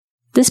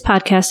This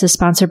podcast is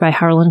sponsored by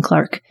Harlan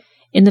Clark.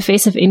 In the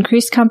face of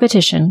increased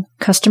competition,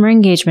 customer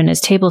engagement is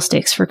table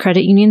stakes for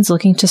credit unions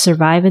looking to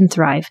survive and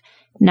thrive,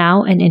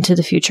 now and into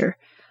the future.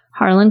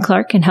 Harlan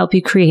Clark can help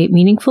you create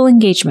meaningful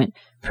engagement,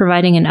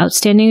 providing an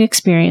outstanding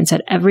experience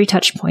at every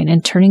touchpoint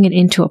and turning it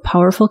into a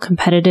powerful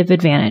competitive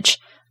advantage.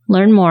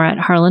 Learn more at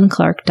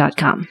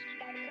harlanclark.com.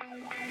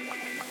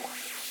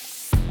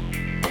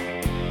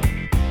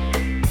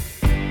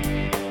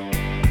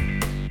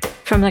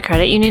 From the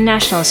Credit Union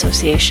National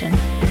Association,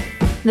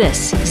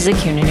 this is the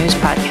CUNA News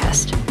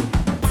Podcast.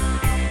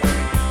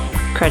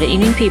 Credit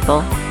union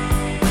people,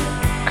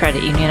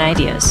 credit union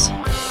ideas.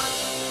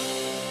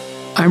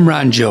 I'm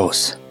Ron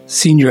Jose,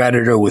 Senior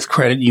Editor with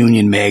Credit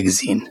Union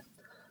Magazine.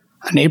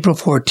 On April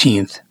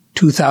 14th,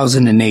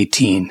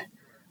 2018,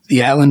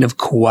 the island of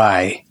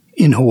Kauai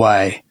in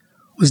Hawaii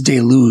was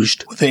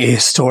deluged with a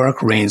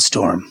historic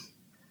rainstorm.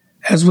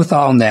 As with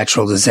all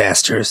natural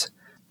disasters,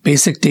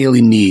 basic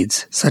daily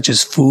needs, such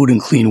as food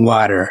and clean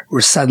water,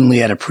 were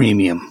suddenly at a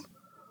premium.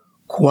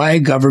 Kauai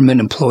Government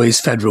Employees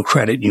Federal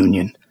Credit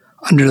Union,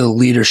 under the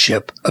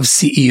leadership of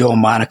CEO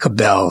Monica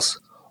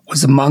Bells,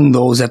 was among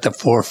those at the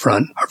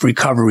forefront of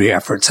recovery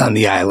efforts on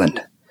the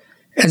island.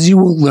 As you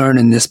will learn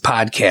in this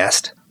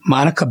podcast,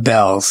 Monica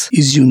Bells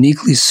is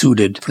uniquely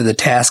suited for the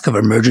task of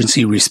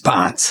emergency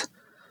response.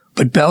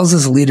 But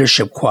Bells'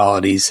 leadership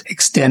qualities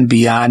extend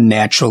beyond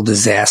natural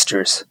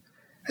disasters.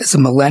 As a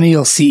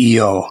millennial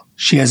CEO,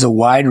 she has a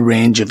wide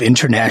range of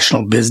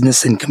international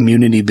business and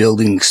community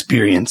building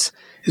experience,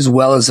 as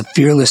well as a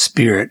fearless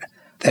spirit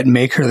that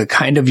make her the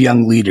kind of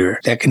young leader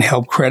that can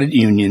help credit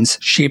unions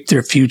shape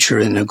their future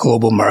in a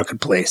global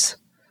marketplace.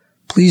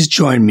 Please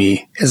join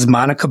me as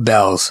Monica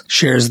Bells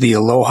shares the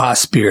Aloha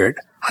spirit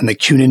on the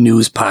CUNA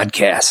News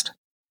Podcast.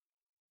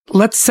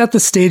 Let's set the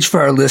stage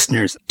for our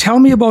listeners. Tell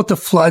me about the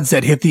floods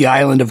that hit the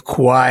island of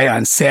Kauai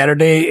on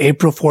Saturday,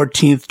 April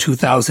 14th,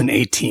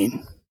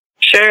 2018.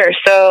 Sure.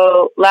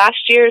 So last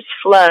year's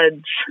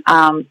floods,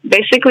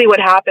 basically what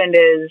happened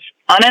is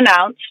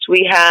unannounced,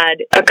 we had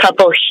a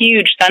couple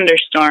huge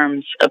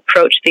thunderstorms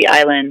approach the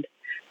island,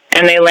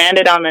 and they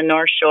landed on the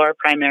North Shore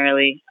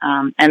primarily,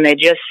 and they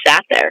just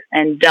sat there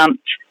and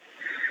dumped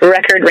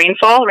record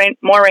rainfall,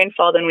 more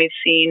rainfall than we've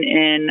seen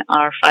in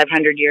our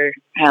 500-year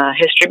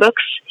history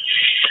books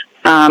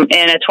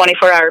in a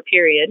 24-hour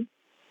period,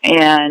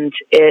 and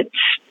it's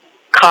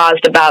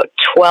caused about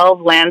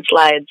 12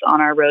 landslides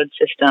on our road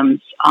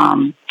systems,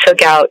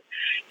 took out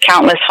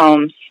countless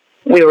homes.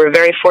 We were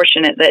very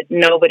fortunate that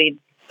nobody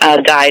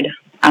died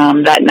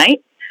that night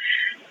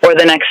or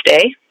the next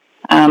day.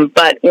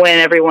 But when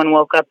everyone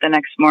woke up the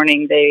next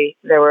morning,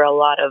 there were a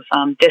lot of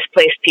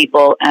displaced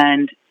people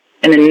and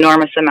an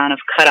enormous amount of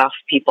cut-off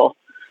people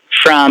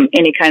from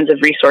any kinds of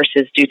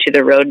resources due to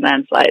the road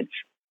landslides.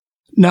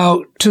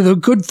 Now, to the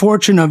good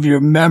fortune of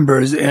your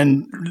members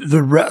and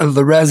the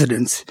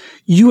residents,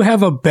 you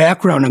have a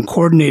background in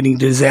coordinating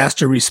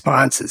disaster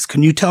responses.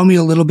 Can you tell me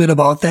a little bit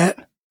about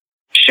that?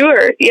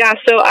 Sure. Yeah.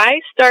 So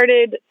I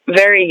started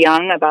very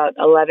young, about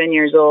 11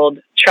 years old,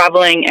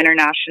 traveling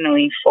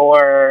internationally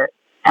for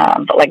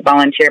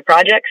volunteer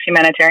projects,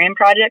 humanitarian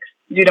projects,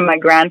 due to my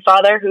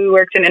grandfather who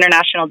worked in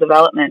international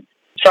development.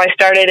 So I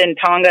started in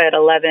Tonga at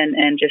 11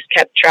 and just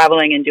kept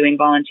traveling and doing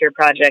volunteer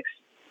projects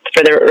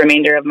for the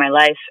remainder of my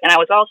life. And I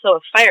was also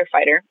a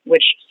firefighter,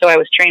 so I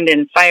was trained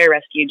in fire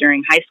rescue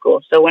during high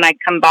school. So when I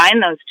combine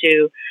those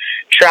two,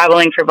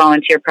 traveling for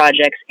volunteer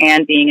projects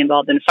and being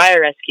involved in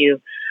fire rescue,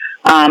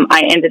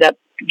 I ended up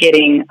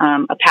getting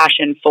a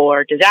passion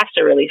for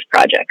disaster relief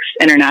projects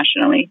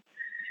internationally.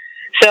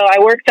 So I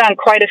worked on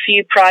quite a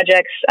few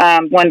projects,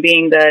 one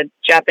being the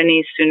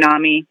Japanese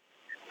tsunami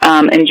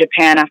in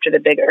Japan after the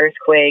big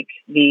earthquake,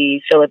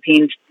 the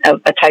Philippines,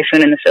 a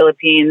typhoon in the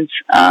Philippines,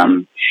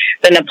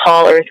 the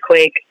Nepal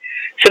earthquake.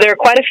 So there were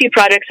quite a few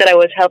projects that I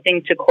was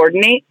helping to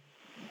coordinate.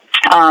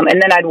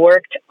 And then I'd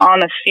worked on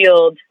the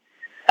field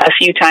a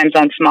few times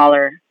on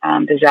smaller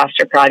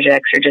disaster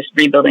projects or just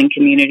rebuilding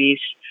communities.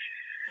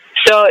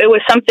 So it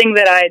was something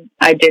that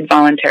I did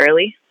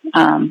voluntarily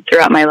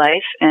throughout my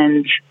life.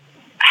 And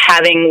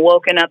having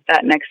woken up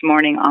that next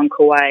morning on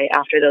Kauai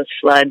after those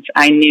floods,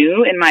 I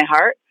knew in my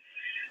heart,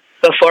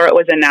 before it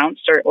was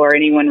announced or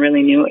anyone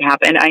really knew what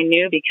happened, I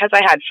knew because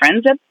I had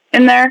friends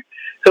in there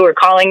who were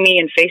calling me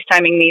and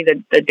FaceTiming me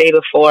the day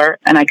before,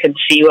 and I could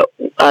see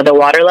the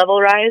water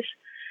level rise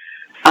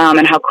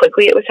and how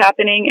quickly it was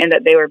happening, and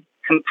that they were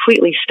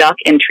completely stuck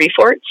in tree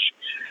forts,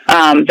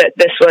 that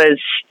this was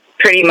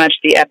pretty much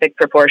the epic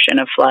proportion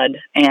of flood,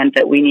 and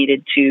that we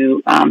needed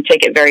to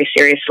take it very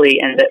seriously,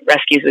 and that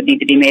rescues would need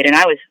to be made. And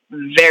I was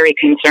very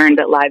concerned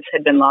that lives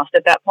had been lost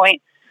at that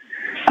point.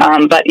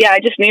 But yeah, I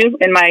just knew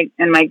in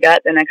my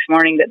gut the next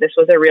morning that this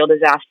was a real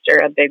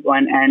disaster, a big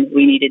one, and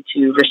we needed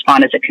to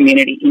respond as a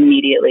community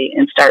immediately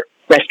and start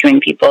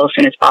rescuing people as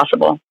soon as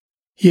possible.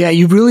 Yeah,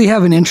 you really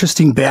have an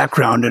interesting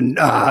background and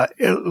a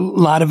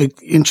lot of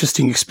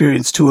interesting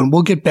experience too, and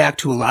we'll get back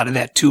to a lot of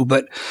that too.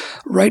 But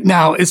right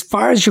now, as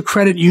far as your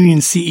credit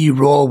union CE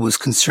role was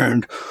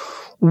concerned,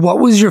 what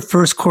was your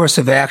first course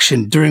of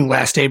action during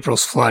last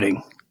April's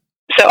flooding?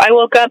 So I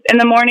woke up in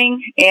the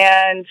morning,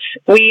 and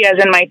we,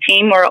 as in my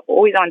team, were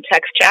always on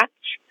text chats.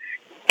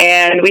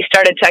 And we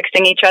started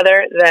texting each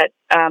other that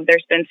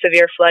there's been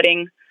severe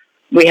flooding.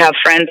 We have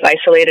friends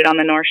isolated on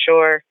the North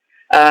Shore.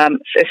 As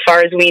far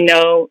as we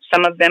know,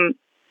 some of them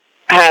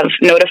have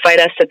notified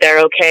us that they're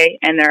okay,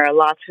 and there are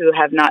lots who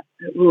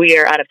we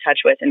are out of touch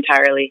with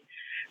entirely.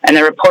 And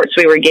the reports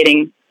we were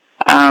getting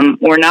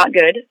were not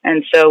good.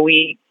 And so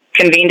we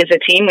convened as a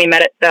team. We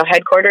met at the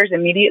headquarters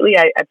immediately.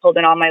 I pulled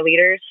in all my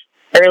leaders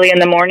early in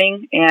the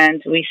morning,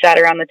 and we sat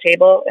around the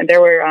table. And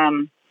there were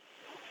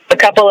a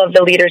couple of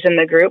the leaders in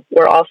the group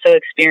were also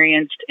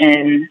experienced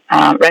in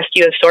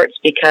rescue of sorts,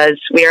 because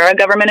we are a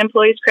government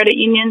employees credit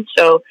union.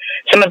 So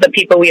some of the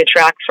people we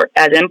attract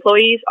as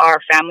employees are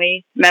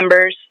family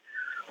members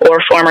or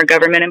former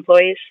government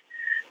employees.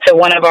 So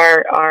one of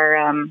our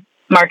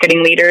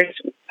marketing leaders,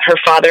 her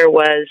father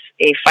was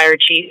a fire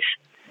chief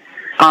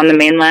on the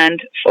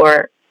mainland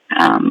for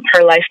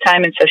her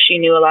lifetime, and so she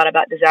knew a lot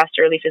about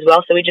disaster relief as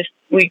well. So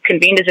we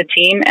convened as a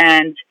team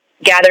and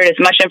gathered as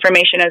much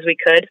information as we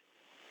could,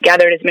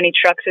 gathered as many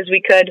trucks as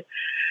we could,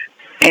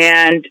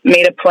 and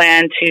made a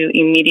plan to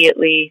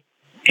immediately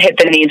hit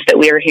the needs that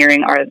we were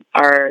hearing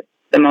are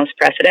the most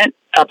precedent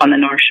up on the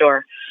North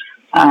Shore,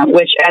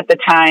 which at the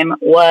time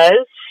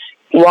was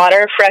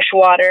water, fresh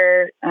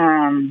water,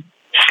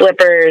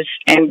 slippers,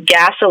 and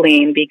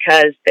gasoline,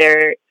 because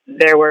there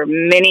were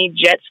many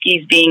jet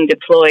skis being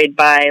deployed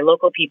by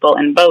local people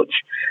and boats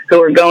who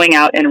were going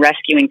out and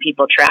rescuing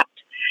people trapped.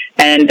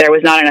 And there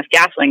was not enough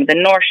gasoline. The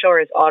North Shore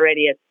is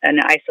already an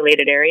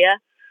isolated area.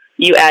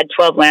 You add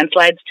 12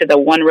 landslides to the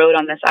one road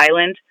on this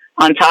island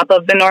on top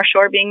of the North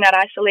Shore being that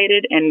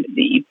isolated, and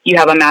you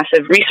have a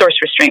massive resource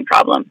restraint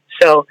problem.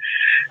 So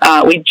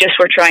we just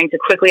were trying to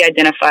quickly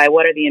identify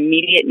what are the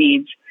immediate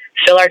needs,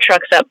 fill our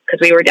trucks up, because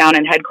we were down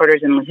in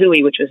headquarters in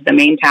Lihue, which was the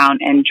main town,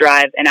 and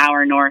drive an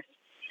hour north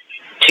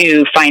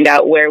to find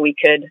out where we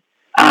could,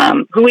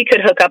 who we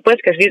could hook up with,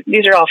 because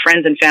these are all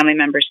friends and family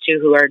members too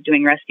who are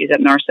doing rescues up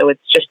north. So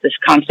it's just this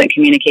constant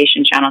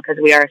communication channel,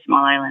 because we are a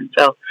small island.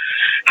 So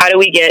how do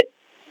we get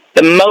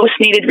the most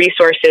needed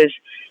resources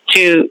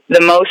to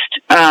the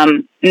most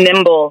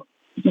nimble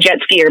jet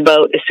ski or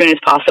boat as soon as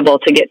possible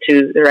to get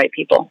to the right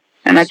people?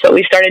 And that's what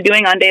we started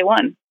doing on day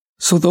one.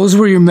 So those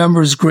were your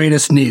members'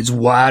 greatest needs: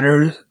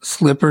 water,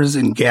 slippers,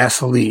 and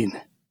gasoline.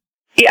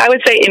 Yeah, I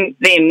would say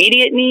the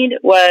immediate need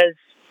was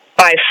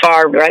by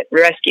far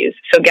rescues.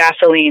 So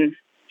gasoline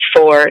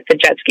for the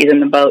jet skis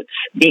and the boats,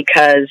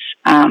 because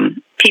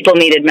people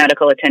needed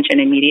medical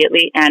attention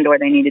immediately, and or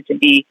they needed to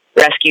be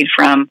rescued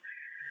from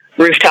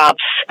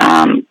rooftops,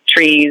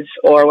 trees,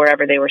 or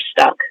wherever they were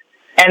stuck.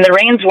 And the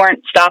rains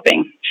weren't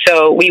stopping,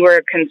 so we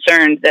were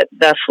concerned that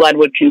the flood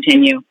would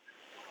continue.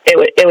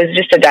 It was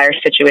just a dire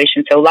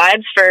situation. So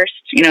lives first,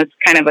 it's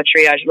kind of a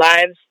triage: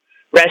 lives,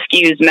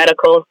 rescues,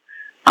 medical.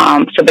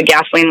 So the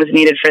gasoline was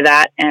needed for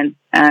that. And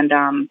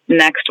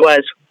next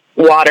was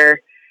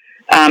water,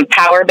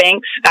 power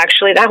banks.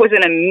 Actually, that was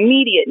an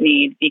immediate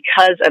need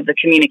because of the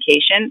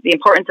communication, the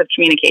importance of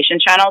communication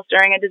channels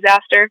during a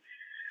disaster.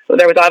 So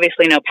there was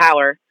obviously no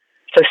power.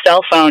 So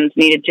cell phones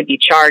needed to be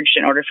charged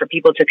in order for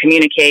people to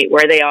communicate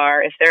where they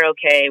are, if they're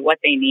okay, what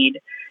they need.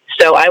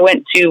 So I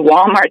went to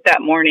Walmart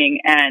that morning,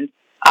 and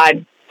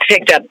I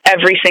picked up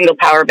every single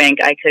power bank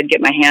I could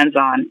get my hands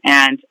on,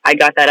 and I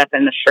got that up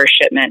in the first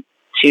shipment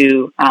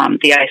to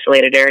the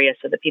isolated area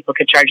so that people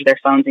could charge their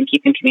phones and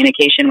keep in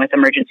communication with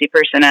emergency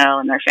personnel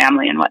and their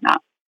family and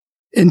whatnot.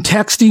 And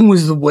texting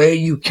was the way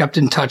you kept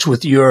in touch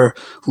with your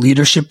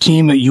leadership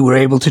team, that you were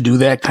able to do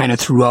that kind of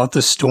throughout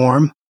the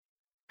storm?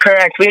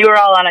 Correct. We were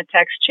all on a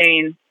text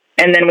chain,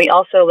 and then we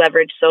also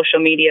leveraged social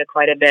media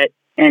quite a bit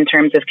in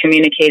terms of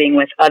communicating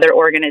with other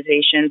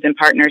organizations and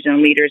partners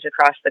and leaders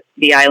across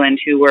the island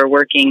who were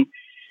working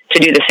to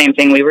do the same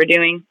thing we were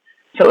doing.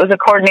 So it was a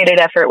coordinated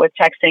effort with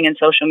texting and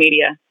social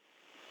media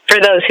for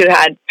those who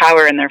had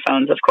power in their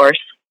phones, of course.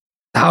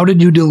 How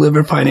did you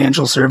deliver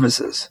financial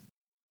services?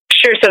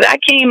 Sure. So that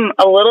came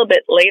a little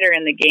bit later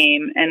in the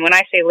game. And when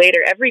I say later,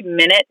 every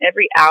minute,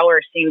 every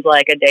hour seems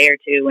like a day or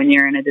two when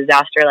you're in a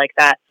disaster like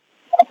that.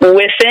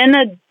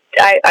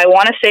 I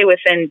want to say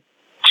within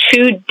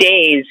 2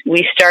 days,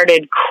 we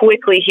started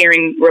quickly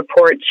hearing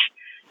reports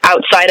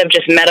outside of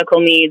just medical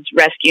needs,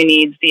 rescue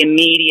needs, the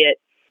immediate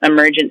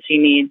emergency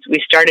needs.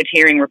 We started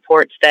hearing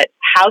reports that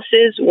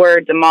houses were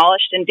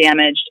demolished and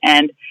damaged,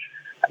 and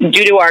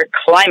due to our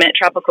climate,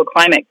 tropical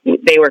climate,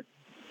 they were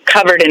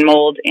covered in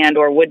mold and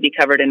or would be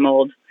covered in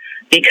mold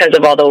because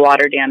of all the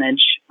water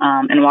damage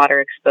and water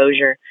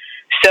exposure.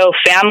 So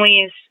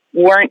families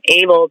weren't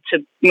able to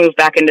move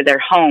back into their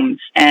homes,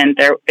 and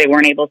they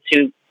weren't able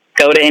to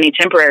go to any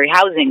temporary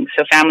housing.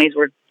 So families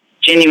were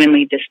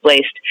genuinely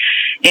displaced.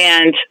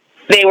 And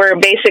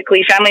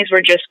families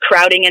were just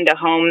crowding into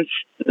homes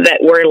that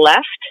were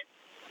left,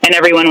 and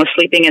everyone was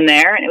sleeping in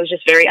there, and it was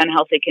just very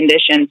unhealthy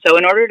conditions. So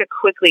in order to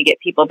quickly get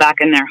people back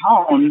in their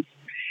homes,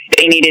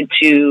 they needed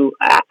to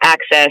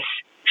access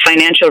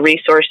financial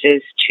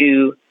resources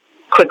to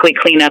quickly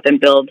clean up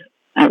and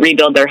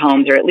rebuild their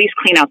homes, or at least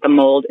clean out the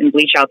mold and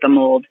bleach out the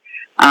mold,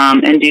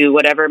 and do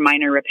whatever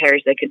minor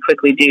repairs they could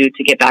quickly do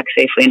to get back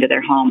safely into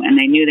their home. And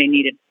they knew they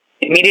needed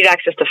immediate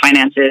access to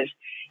finances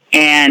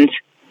and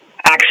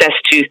access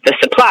to the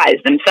supplies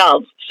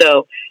themselves.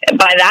 So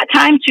by that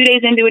time, 2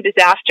 days into a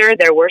disaster,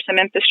 there were some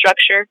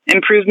infrastructure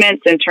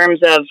improvements in terms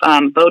of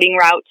boating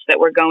routes that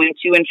were going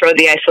to and fro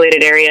the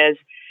isolated areas.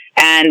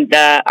 And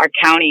our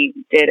county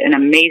did an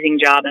amazing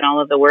job, and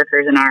all of the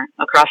workers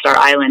across our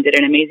island did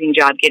an amazing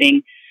job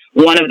getting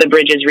one of the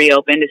bridges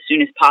reopened as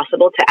soon as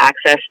possible to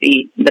access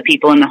the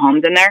people in the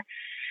homes in there.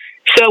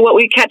 So what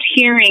we kept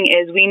hearing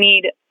is we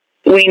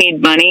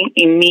need money,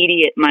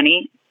 immediate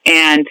money,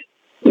 and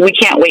we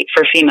can't wait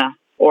for FEMA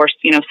or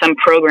some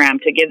program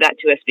to give that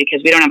to us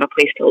because we don't have a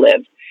place to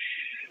live.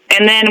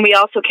 And then we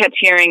also kept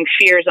hearing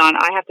fears on,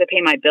 I have to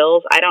pay my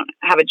bills. I don't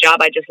have a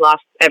job. I just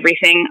lost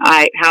everything.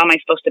 How am I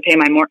supposed to pay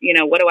my what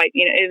do I,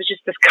 it was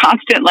just this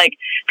constant,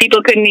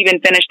 people couldn't even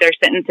finish their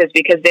sentences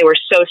because they were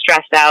so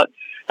stressed out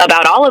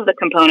about all of the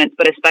components,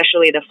 but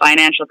especially the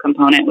financial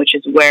component, which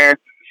is where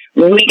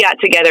we got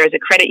together as a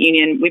credit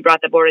union. We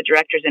brought the board of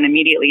directors in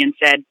immediately and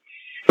said,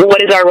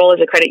 what is our role as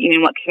a credit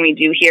union? What can we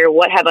do here?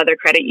 What have other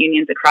credit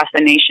unions across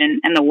the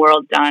nation and the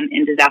world done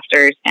in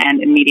disasters?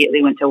 And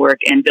immediately went to work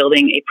in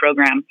building a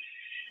program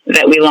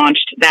that we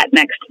launched that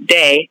next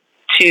day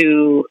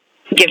to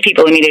give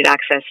people immediate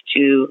access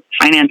to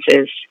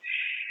finances.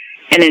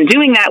 And in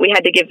doing that, we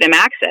had to give them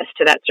access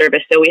to that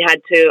service. So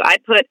I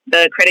put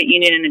the credit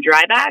union in a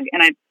dry bag,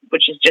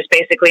 which is just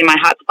basically my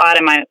hotspot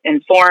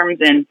and forms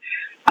and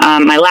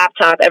my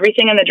laptop,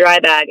 everything in the dry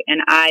bag.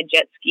 And I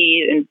jet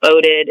skied and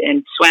boated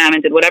and swam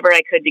and did whatever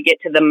I could to get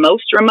to the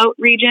most remote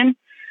region.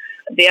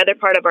 The other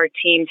part of our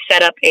team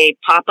set up a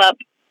pop-up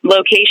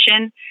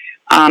location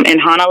in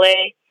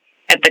Hanalei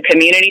at the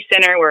community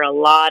center where a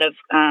lot of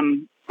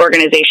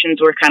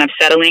organizations were kind of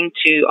settling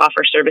to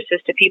offer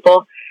services to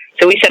people.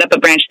 So we set up a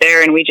branch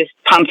there, and we just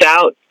pumped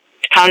out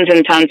tons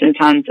and tons and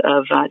tons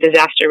of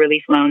disaster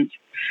relief loans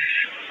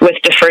with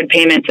deferred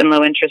payments and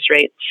low interest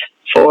rates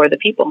for the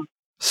people.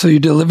 So you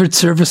delivered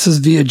services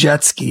via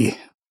jet ski.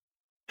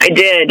 I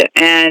did.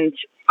 And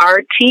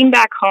our team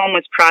back home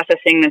was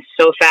processing this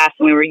so fast,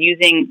 and we were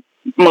using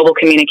mobile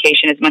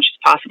communication as much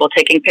as possible,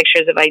 taking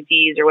pictures of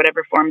IDs or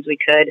whatever forms we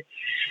could.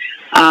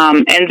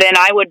 And then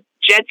I would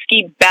jet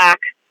ski back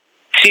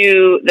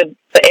to the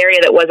area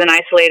that wasn't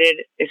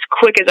isolated as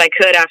quick as I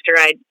could after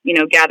I,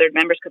 gathered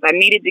members, because I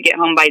needed to get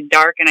home by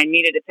dark and I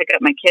needed to pick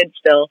up my kids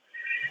still.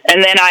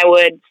 And then I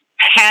would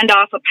hand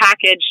off a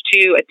package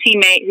to a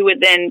teammate who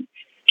would then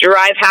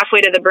drive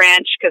halfway to the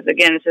branch, because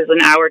again, this is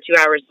an hour, 2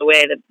 hours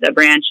away, the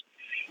branch,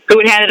 who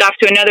would hand it off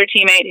to another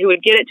teammate who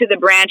would get it to the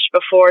branch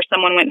before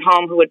someone went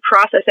home, who would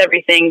process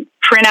everything,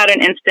 print out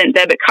an instant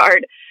debit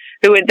card,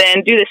 who would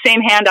then do the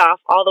same handoff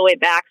all the way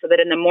back so that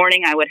in the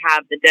morning I would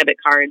have the debit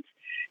cards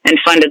and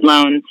funded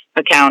loans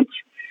accounts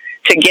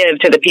to give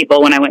to the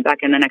people when I went back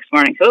in the next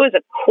morning. So it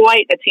was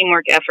quite a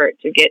teamwork effort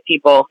to get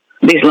people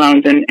these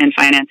loans and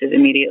finances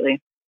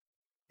immediately.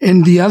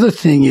 And the other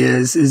thing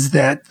is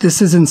that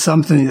this isn't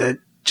something that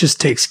just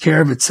takes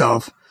care of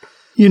itself,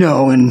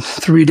 in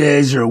 3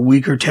 days or a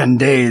week or 10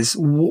 days.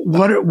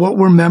 What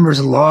were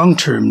members'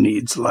 long-term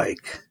needs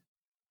like?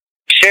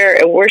 Sure.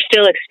 We're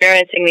still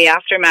experiencing the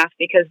aftermath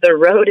because the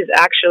road is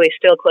actually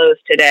still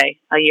closed today,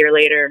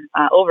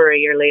 over a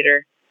year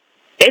later.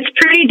 It's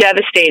pretty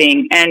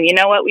devastating. And you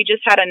know what? We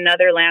just had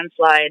another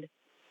landslide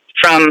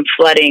from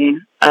flooding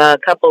a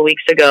couple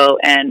weeks ago,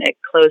 and it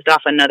closed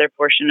off another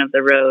portion of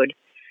the road.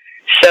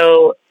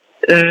 So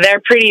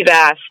they're pretty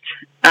vast.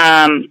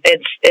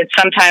 It's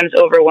sometimes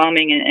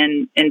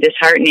overwhelming and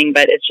disheartening,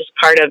 but it's just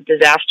part of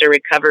disaster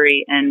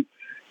recovery and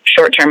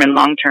short-term and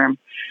long-term.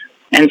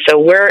 And so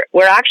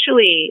we're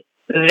actually,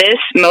 this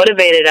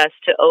motivated us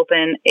to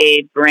open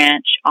a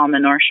branch on the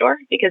North Shore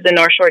because the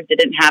North Shore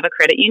didn't have a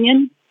credit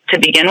union to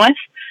begin with.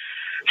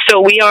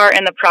 So we are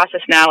in the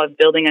process now of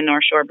building a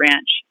North Shore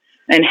branch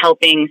and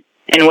helping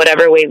in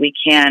whatever way we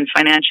can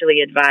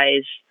financially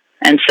advise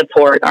and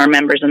support our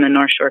members in the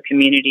North Shore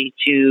community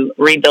to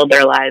rebuild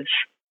their lives.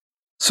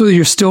 So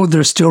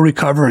they're still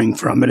recovering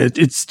from it.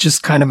 It's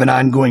just kind of an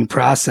ongoing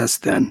process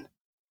then.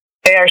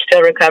 They are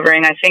still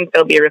recovering. I think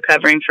they'll be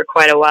recovering for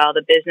quite a while.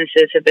 The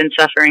businesses have been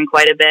suffering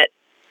quite a bit.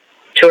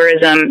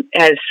 Tourism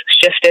has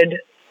shifted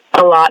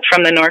a lot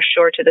from the North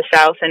Shore to the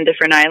south and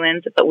different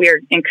islands, but we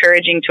are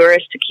encouraging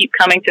tourists to keep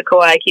coming to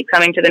Kauai, keep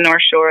coming to the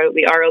North Shore.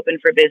 We are open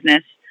for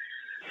business,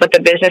 but the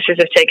businesses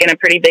have taken a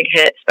pretty big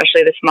hit,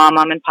 especially the small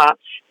mom and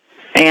pops.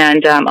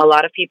 And a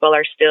lot of people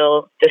are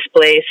still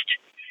displaced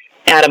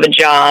out of a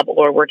job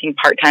or working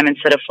part-time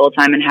instead of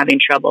full-time and having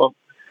trouble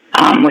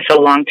with the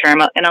long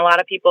term. And a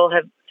lot of people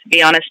have, to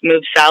be honest,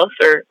 moved south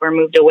or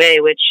moved away,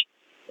 which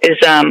is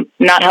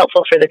not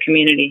helpful for the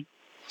community.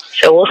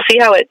 So we'll see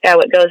how it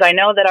goes. I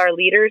know that our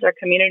leaders, our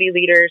community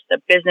leaders,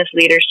 the business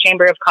leaders,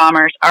 Chamber of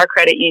Commerce, our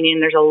credit union,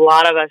 there's a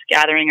lot of us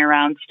gathering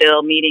around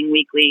still, meeting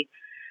weekly,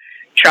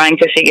 trying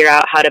to figure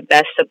out how to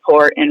best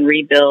support and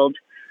rebuild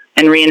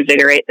and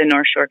reinvigorate the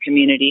North Shore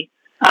community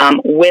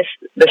with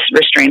the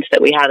restraints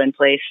that we have in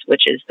place,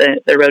 which is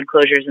the road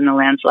closures and the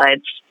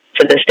landslides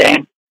to this day.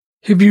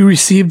 Have you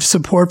received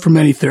support from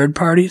any third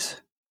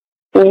parties?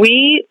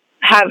 We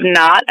have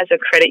not as a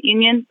credit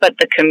union, but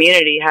the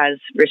community has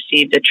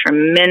received a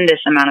tremendous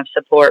amount of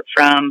support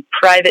from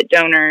private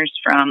donors,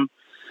 from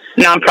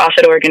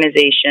nonprofit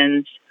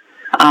organizations,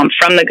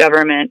 from the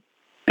government,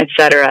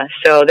 etc.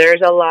 So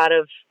there's a lot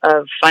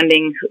of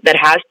funding that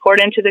has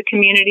poured into the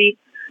community.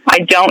 I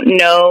don't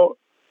know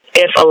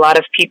if a lot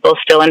of people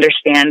still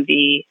understand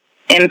the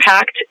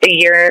impact a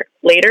year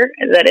later,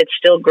 that it's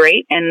still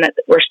great and that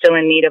we're still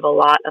in need of a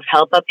lot of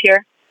help up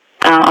here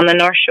on the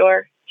North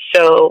Shore.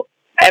 So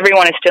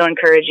everyone is still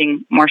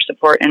encouraging more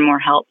support and more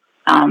help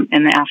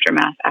in the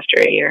aftermath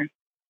after a year.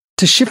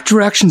 To shift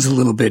directions a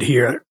little bit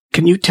here,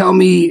 can you tell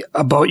me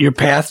about your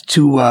path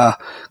to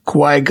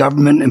Kauai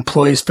Government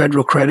Employees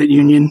Federal Credit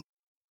Union?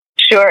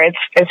 Sure.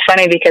 It's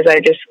funny because I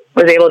just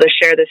was able to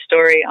share this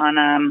story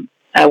on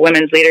a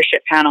women's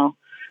leadership panel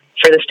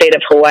for the state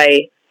of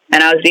Hawaii.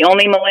 And I was the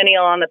only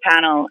millennial on the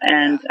panel.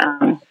 And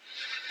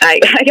I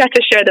got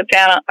to share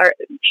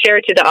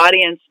share to the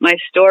audience my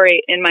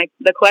story. And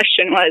the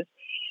question was,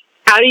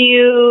 how do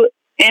you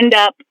end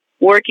up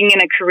working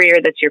in a career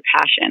that's your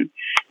passion?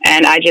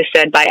 And I just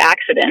said by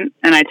accident,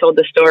 and I told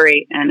the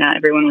story, and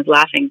everyone was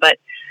laughing. But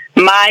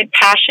my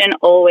passion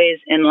always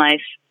in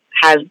life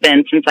has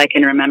been, since I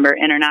can remember,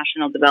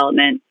 international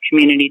development,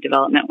 community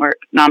development work,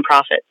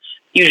 nonprofits,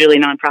 usually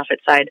nonprofit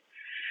side.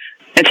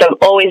 And so I've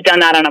always done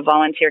that on a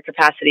volunteer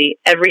capacity.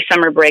 Every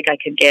summer break I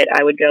could get,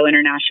 I would go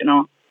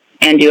international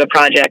and do a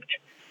project.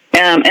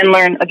 And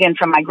learn again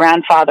from my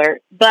grandfather.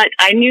 But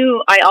I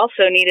knew I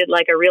also needed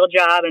like a real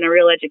job and a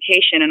real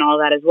education and all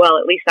that as well.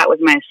 At least that was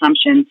my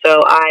assumption. So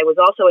I was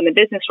also in the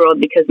business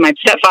world because my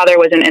stepfather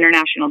was an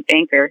international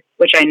banker,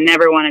 which I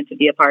never wanted to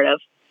be a part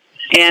of.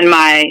 And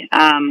my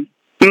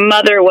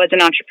mother was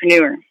an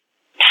entrepreneur.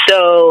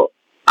 So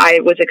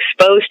I was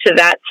exposed to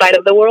that side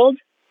of the world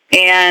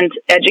and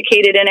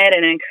educated in it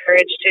and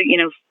encouraged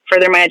to,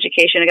 further my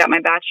education. I got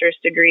my bachelor's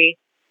degree.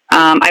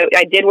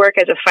 I did work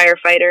as a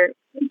firefighter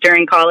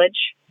during college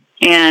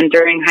and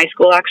during high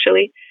school,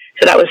 actually.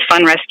 So that was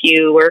fun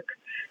rescue work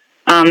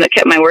that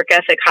kept my work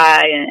ethic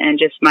high and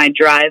just my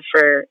drive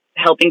for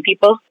helping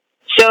people.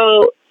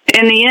 So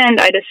in the end,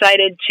 I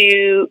decided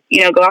to,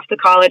 go off to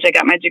college. I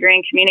got my degree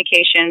in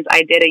communications.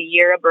 I did a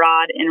year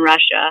abroad in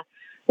Russia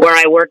where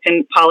I worked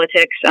in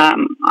politics,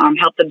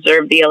 helped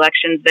observe the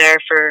elections there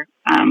for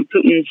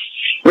Putin's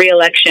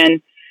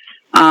re-election.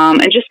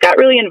 And just got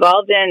really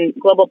involved in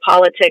global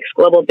politics,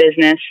 global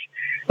business,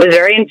 was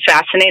very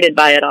fascinated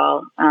by it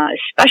all,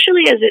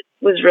 especially as it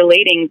was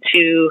relating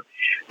to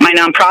my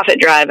nonprofit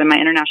drive and my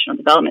international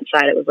development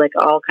side. It was like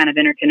all kind of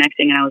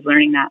interconnecting, and I was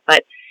learning that.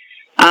 But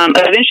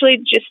eventually,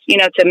 just,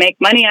 to make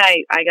money,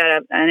 I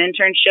got an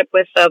internship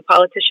with a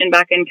politician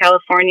back in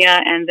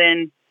California, and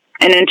then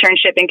an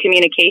internship in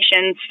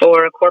communications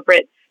for a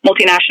corporate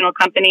multinational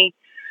company.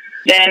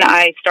 Then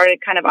I started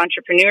kind of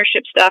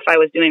entrepreneurship stuff. I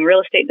was doing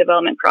real estate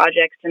development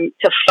projects and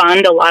to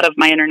fund a lot of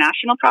my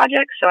international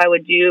projects. So I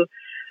would do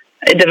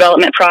a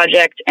development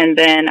project, and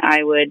then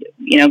I would,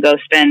 go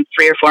spend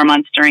 3 or 4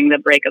 months during the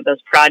break of those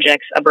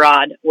projects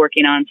abroad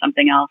working on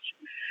something else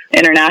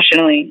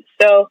internationally.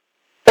 So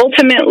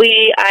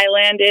ultimately, I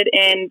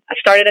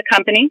started a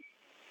company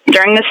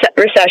during the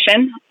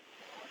recession,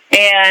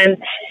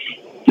 and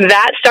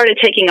that started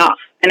taking off.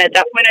 And at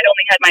that point, I'd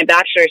only had my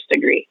bachelor's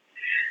degree.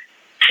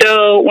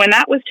 So when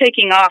that was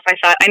taking off, I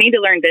thought I need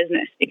to learn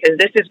business because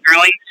this is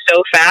growing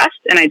so fast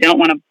and I don't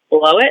want to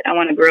blow it. I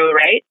want to grow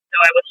right. So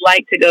I would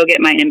like to go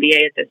get my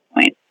MBA at this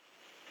point.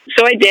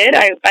 So I did.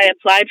 I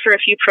applied for a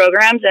few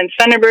programs, and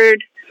Thunderbird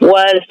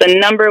was the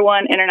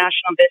 #1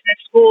 international business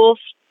school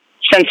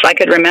since I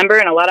could remember.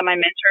 And a lot of my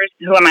mentors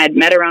whom I had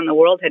met around the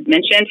world had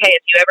mentioned, hey,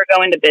 if you ever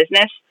go into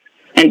business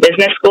and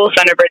business school,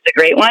 Thunderbird's a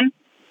great one.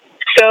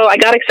 So I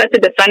got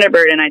accepted to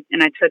Thunderbird, and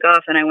I took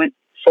off and I went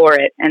for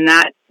it. And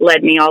that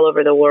led me all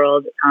over the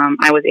world.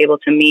 I was able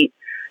to meet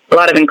a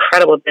lot of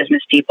incredible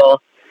business people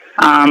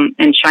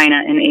in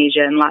China, in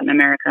Asia, in Latin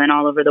America, and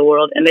all over the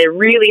world. And they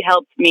really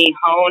helped me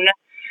hone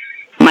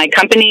my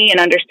company and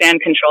understand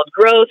controlled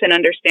growth and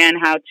understand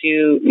how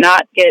to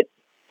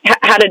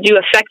do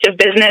effective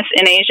business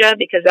in Asia,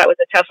 because that was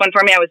a tough one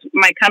for me.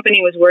 My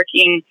company was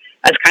working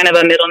as kind of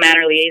a middleman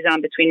or liaison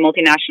between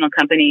multinational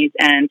companies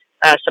and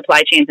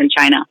supply chains in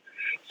China.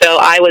 So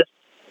I was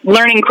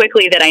learning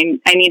quickly that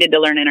I needed to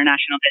learn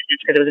international business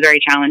because it was very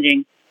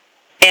challenging.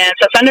 And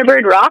so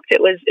Thunderbird rocked. It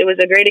was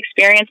a great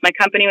experience. My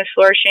company was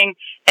flourishing.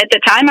 At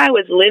the time, I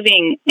was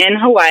living in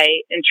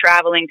Hawaii and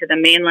traveling to the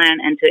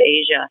mainland and to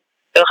Asia.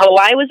 So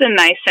Hawaii was a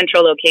nice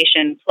central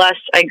location. Plus,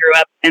 I grew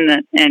up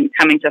in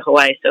coming to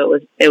Hawaii, so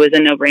it was a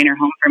no-brainer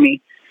home for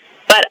me.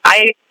 But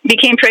I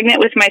became pregnant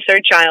with my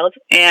third child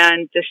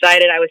and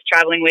decided I was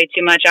traveling way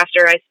too much.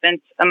 After I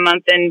spent a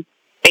month in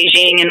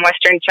Beijing in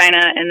Western China,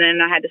 and then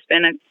I had to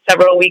spend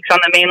several weeks on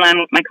the mainland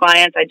with my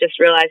clients, I just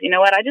realized, you know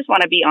what, I just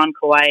want to be on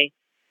Kauai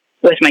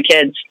with my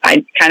kids.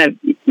 I kind of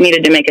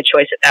needed to make a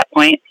choice at that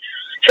point.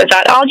 So I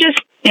thought, I'll just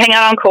hang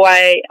out on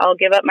Kauai. I'll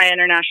give up my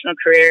international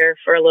career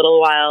for a little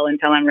while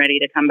until I'm ready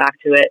to come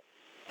back to it,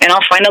 and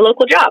I'll find a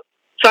local job.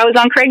 So I was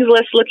on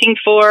Craigslist looking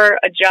for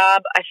a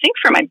job, I think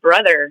for my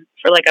brother,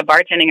 for like a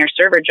bartending or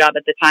server job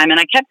at the time. And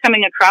I kept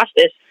coming across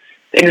this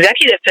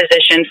executive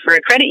position for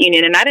a credit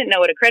union, and I didn't know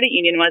what a credit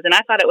union was, and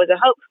I thought it was a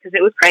hoax because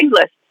it was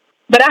Craigslist.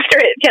 But after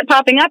it kept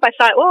popping up, I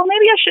thought, well,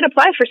 maybe I should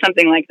apply for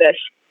something like this.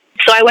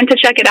 So I went to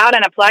check it out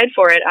and applied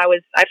for it.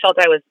 I felt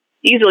I was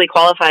easily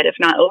qualified, if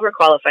not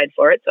overqualified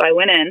for it. So I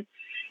went in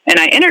and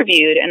I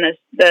interviewed, and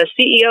the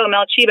CEO,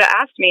 Mel Chiba,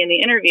 asked me in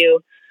the interview,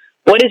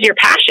 what is your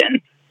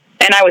passion?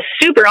 And I was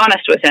super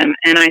honest with him.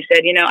 And I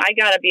said, I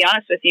got to be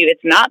honest with you.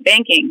 It's not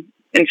banking.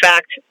 In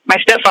fact, my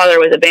stepfather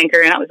was a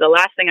banker, and that was the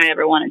last thing I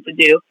ever wanted to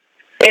do.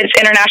 It's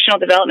international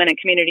development and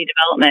community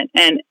development.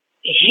 And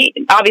he,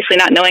 obviously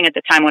not knowing at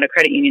the time what a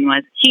credit union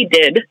was, he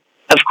did,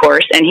 of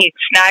course, and he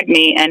snagged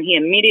me, and he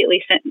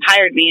immediately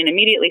hired me and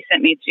immediately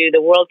sent me to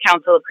the World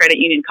Council of Credit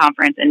Union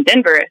Conference in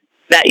Denver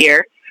that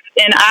year.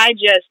 And I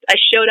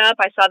showed up,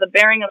 I saw the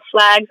bearing of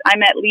flags, I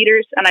met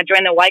leaders, and I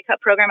joined the Y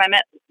Cup program. I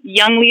met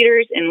young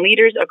leaders and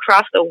leaders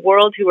across the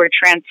world who were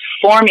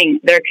transforming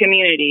their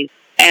communities.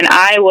 And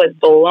I was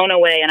blown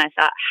away, and I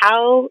thought,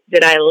 how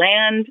did I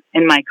land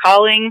in my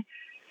calling?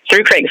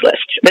 Through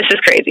Craigslist. This is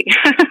crazy.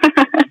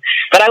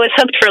 But I was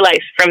hooked for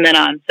life from then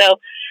on. So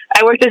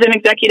I worked as an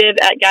executive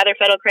at Gather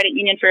Federal Credit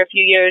Union for a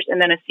few years, and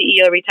then a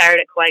CEO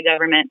retired at Kauai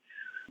Government,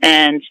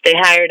 and they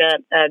hired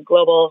a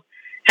global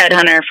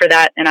headhunter for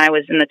that, and I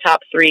was in the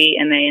top 3,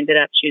 and they ended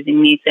up choosing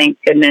me. Thank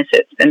goodness.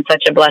 It's been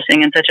such a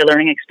blessing and such a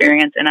learning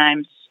experience, and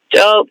I'm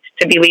stoked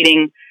to be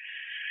leading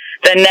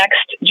the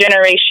next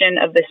generation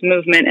of this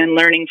movement and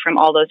learning from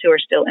all those who are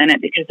still in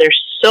it, because there's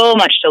so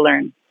much to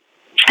learn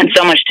and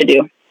so much to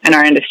do in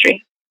our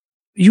industry.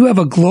 You have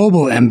a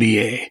global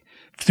MBA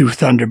through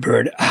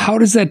Thunderbird. How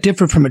does that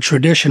differ from a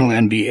traditional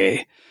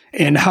MBA,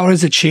 and how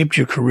has it shaped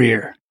your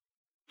career?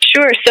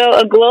 Sure. So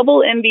a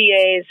global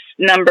MBA's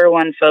number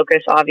one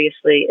focus,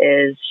 obviously,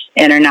 is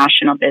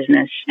international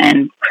business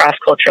and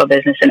cross-cultural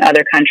business in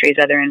other countries,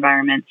 other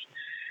environments.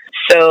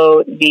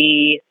 So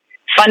the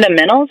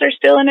fundamentals are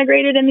still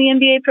integrated in the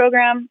MBA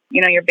program,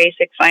 your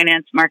basic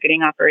finance,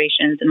 marketing,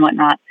 operations, and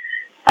whatnot,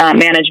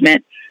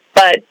 management.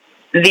 But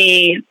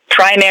the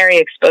primary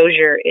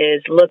exposure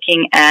is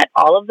looking at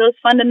all of those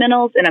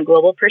fundamentals in a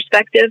global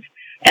perspective,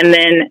 and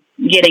then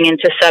getting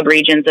into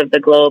sub-regions of the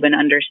globe and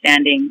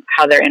understanding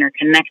how they're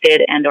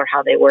interconnected and or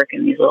how they work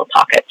in these little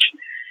pockets.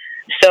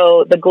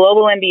 So the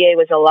global MBA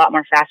was a lot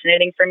more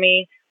fascinating for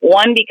me.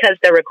 One, because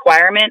the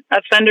requirement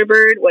of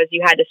Thunderbird was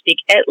you had to speak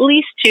at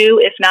least 2,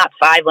 if not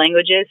 5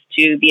 languages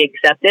to be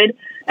accepted.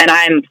 And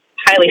I'm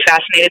highly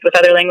fascinated with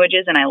other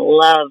languages, and I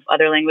love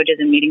other languages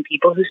and meeting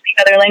people who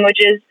speak other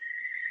languages.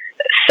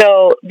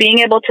 So being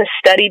able to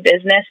study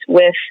business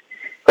with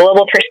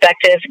global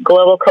perspective,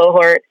 global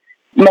cohort,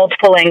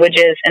 multiple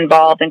languages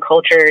involved, and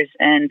cultures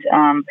and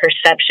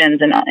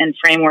perceptions and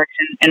frameworks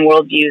and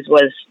worldviews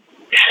was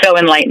so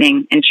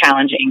enlightening and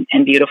challenging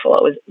and beautiful.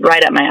 It was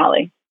right up my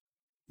alley.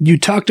 You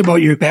talked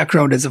about your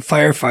background as a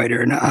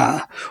firefighter, and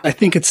I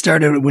think it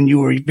started when you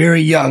were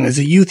very young. As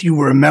a youth, you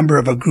were a member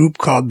of a group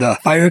called the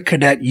Fire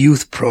Cadet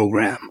Youth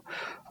Program.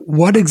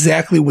 What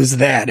exactly was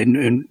that,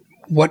 and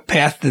what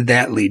path did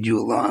that lead you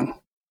along?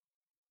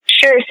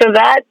 Sure. So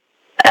that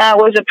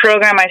was a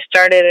program I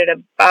started at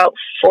about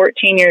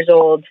 14 years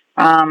old.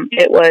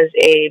 It was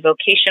a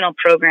vocational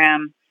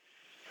program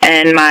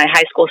in my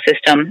high school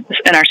system,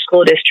 in our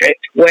school district,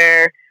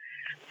 where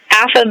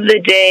half of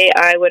the day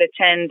I would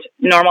attend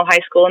normal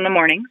high school in the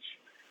mornings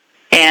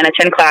and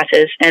attend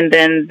classes. And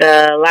then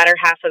the latter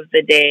half of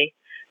the day,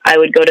 I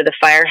would go to the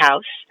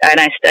firehouse, and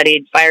I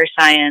studied fire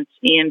science,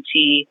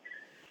 EMT,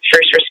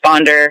 first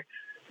responder,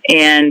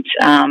 and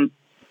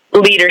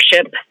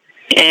leadership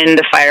in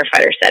the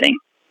firefighter setting.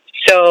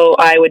 So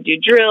I would do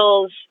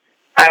drills.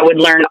 I would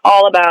learn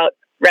all about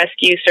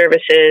rescue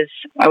services.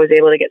 I was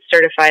able to get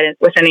certified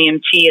with an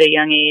EMT at a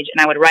young age,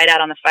 and I would ride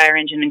out on the fire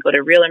engine and go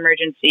to real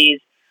emergencies.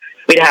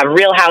 We'd have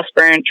real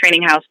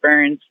training house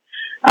burns.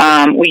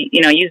 We,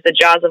 use the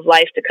jaws of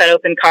life to cut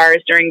open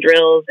cars during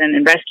drills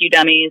and rescue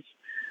dummies.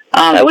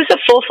 It was a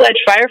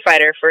full-fledged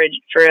firefighter for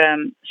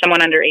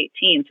someone under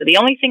 18. So the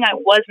only thing I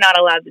was not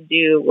allowed to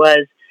do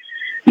was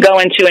go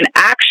into an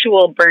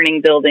actual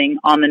burning building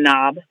on the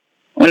knob,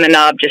 when the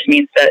knob just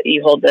means that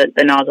you hold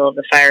the nozzle of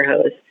the fire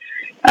hose,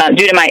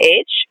 due to my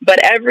age. But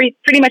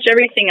pretty much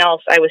everything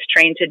else I was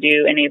trained to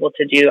do and able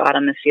to do out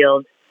on the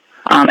field.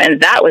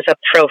 And that was a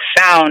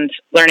profound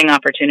learning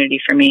opportunity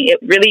for me. It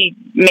really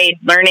made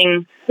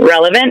learning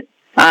relevant.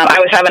 I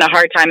was having a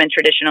hard time in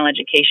traditional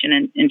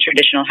education in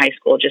traditional high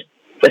school, just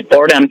with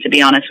boredom, to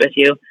be honest with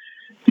you.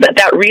 But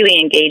that really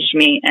engaged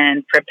me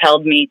and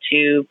propelled me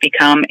to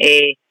become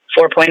a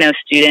 4.0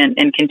 student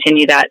and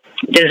continue that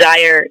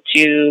desire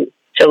to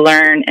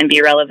learn and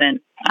be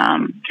relevant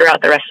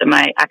throughout the rest of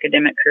my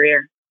academic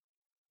career.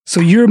 So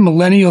you're a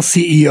millennial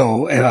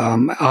CEO.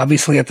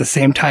 Obviously, at the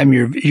same time,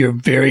 you're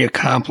very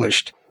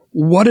accomplished.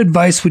 What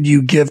advice would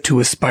you give to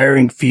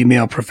aspiring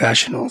female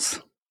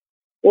professionals?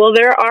 Well,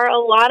 there are a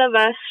lot of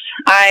us.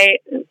 I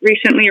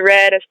recently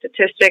read a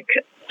statistic,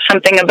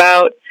 something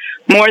about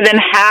more than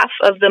half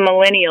of the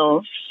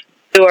millennials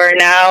who are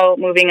now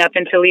moving up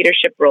into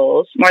leadership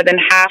roles. More than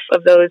half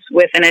of those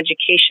with an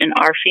education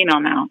are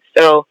female now.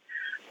 So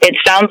it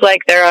sounds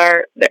like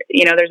there's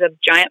a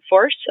giant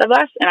force of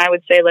us, and I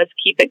would say let's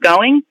keep it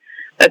going.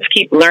 Let's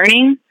keep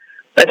learning.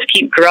 Let's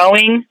keep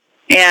growing.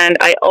 And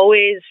I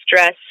always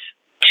stress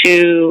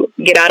to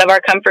get out of our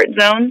comfort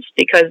zones,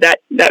 because that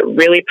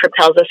really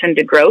propels us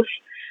into growth.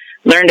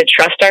 Learn to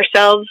trust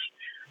ourselves,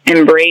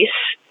 embrace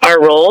our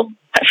role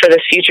for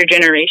this future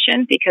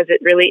generation, because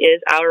it really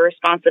is our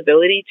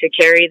responsibility to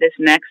carry this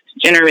next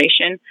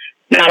generation,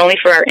 not only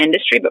for our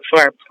industry, but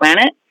for our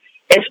planet.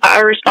 It's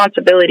our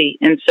responsibility.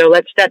 And so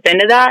let's step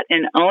into that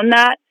and own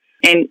that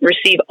and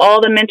receive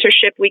all the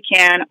mentorship we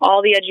can,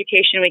 all the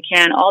education we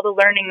can, all the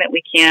learning that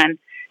we can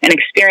and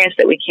experience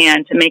that we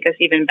can to make us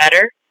even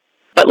better.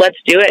 But let's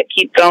do it.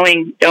 Keep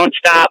going. Don't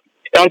stop.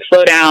 Don't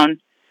slow down.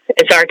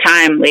 It's our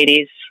time,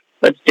 ladies.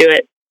 Let's do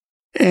it.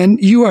 And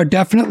you are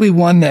definitely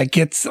one that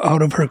gets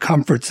out of her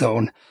comfort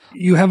zone.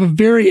 You have a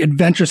very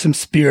adventuresome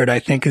spirit, I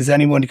think, as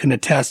anyone can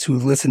attest who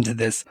listened to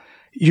this.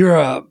 You're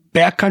a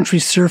backcountry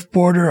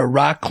surfboarder, a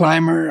rock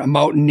climber, a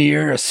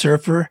mountaineer, a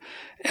surfer,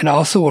 and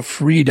also a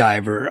free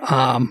diver.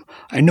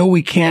 I know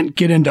we can't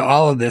get into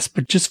all of this,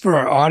 but just for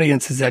our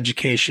audience's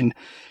education,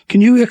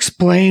 can you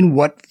explain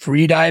what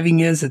free diving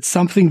is? It's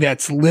something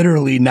that's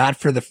literally not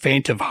for the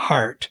faint of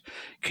heart.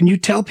 Can you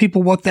tell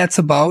people what that's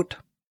about?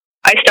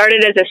 I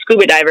started as a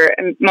scuba diver,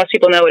 and most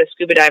people know what a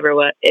scuba diver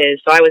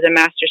is. So I was a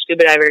master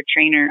scuba diver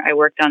trainer. I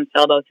worked on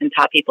sailboats and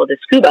taught people to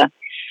scuba.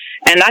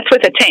 And that's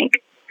with a tank.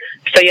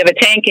 So you have a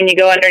tank and you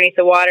go underneath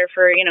the water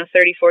for,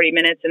 30, 40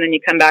 minutes, and then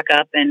you come back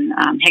up and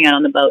hang out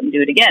on the boat and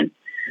do it again.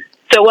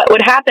 So what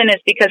would happen is,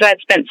 because I had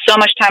spent so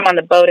much time on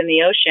the boat in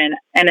the ocean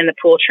and in the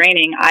pool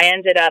training, I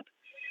ended up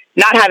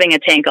not having a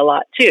tank a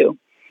lot too.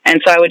 And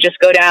so I would just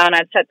go down,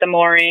 I'd set the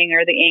mooring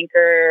or the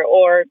anchor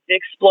or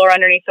explore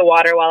underneath the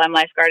water while I'm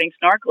lifeguarding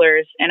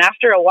snorkelers. And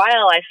after a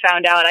while, I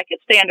found out I could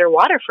stay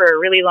underwater for a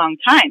really long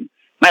time.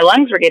 My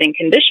lungs were getting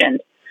conditioned.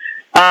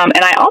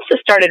 And I also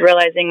started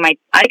realizing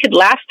I could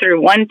last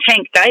through one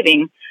tank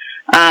diving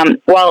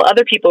while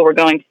other people were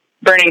burning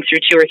through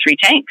 2 or 3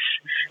 tanks.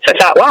 So I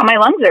thought, wow, my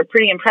lungs are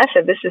pretty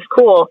impressive. This is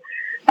cool.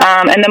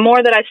 And the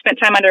more that I spent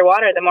time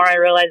underwater, the more I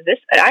realized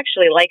I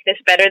actually like this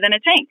better than a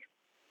tank.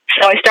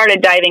 So I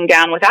started diving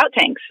down without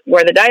tanks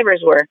where the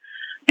divers were.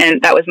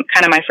 And that was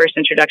kind of my first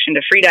introduction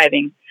to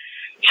freediving.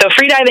 So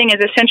freediving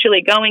is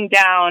essentially going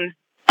down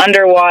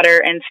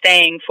underwater and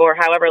staying for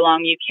however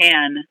long you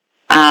can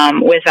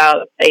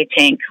without a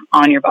tank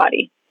on your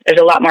body. There's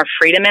a lot more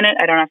freedom in it.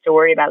 I don't have to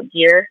worry about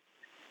gear.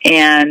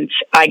 And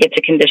I get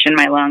to condition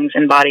my lungs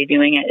and body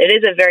doing it. It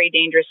is a very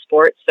dangerous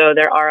sport, so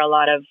there are a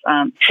lot of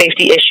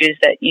safety issues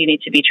that you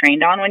need to be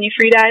trained on when you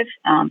freedive.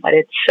 But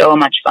it's so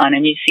much fun.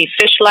 And you see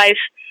fish life.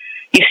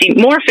 You see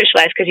more fish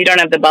life because you don't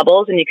have the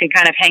bubbles, and you can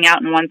kind of hang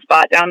out in one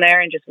spot down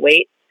there and just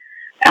wait.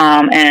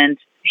 And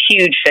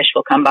huge fish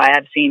will come by.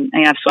 I've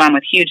swum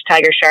with huge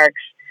tiger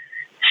sharks,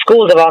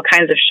 schools of all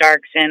kinds of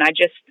sharks. And I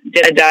just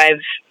did a dive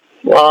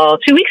 2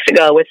 weeks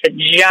ago with the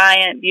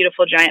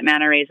beautiful giant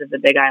manta rays of the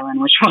Big Island,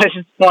 which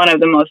was one of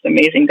the most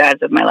amazing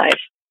dives of my life.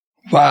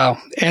 Wow.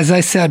 As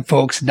I said,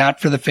 folks, not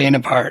for the faint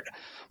of heart.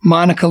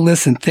 Monica,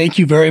 listen, thank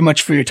you very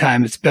much for your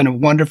time. It's been a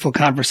wonderful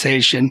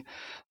conversation.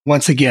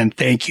 Once again,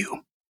 thank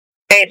you.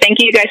 Hey, thank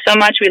you guys so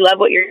much. We love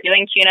what you're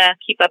doing, CUNA.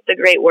 Keep up the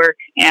great work,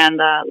 and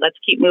let's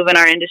keep moving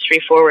our industry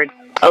forward.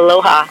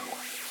 Aloha.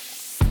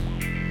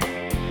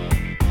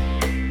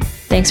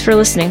 Thanks for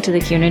listening to the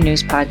CUNA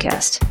News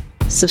Podcast.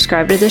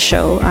 Subscribe to the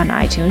show on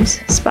iTunes,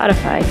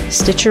 Spotify,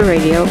 Stitcher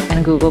Radio,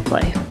 and Google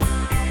Play.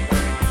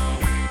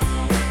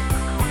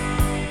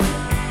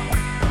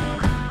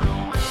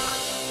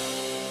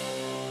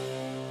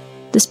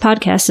 This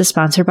podcast is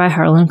sponsored by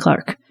Harlan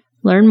Clark.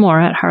 Learn more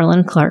at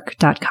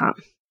harlanclark.com.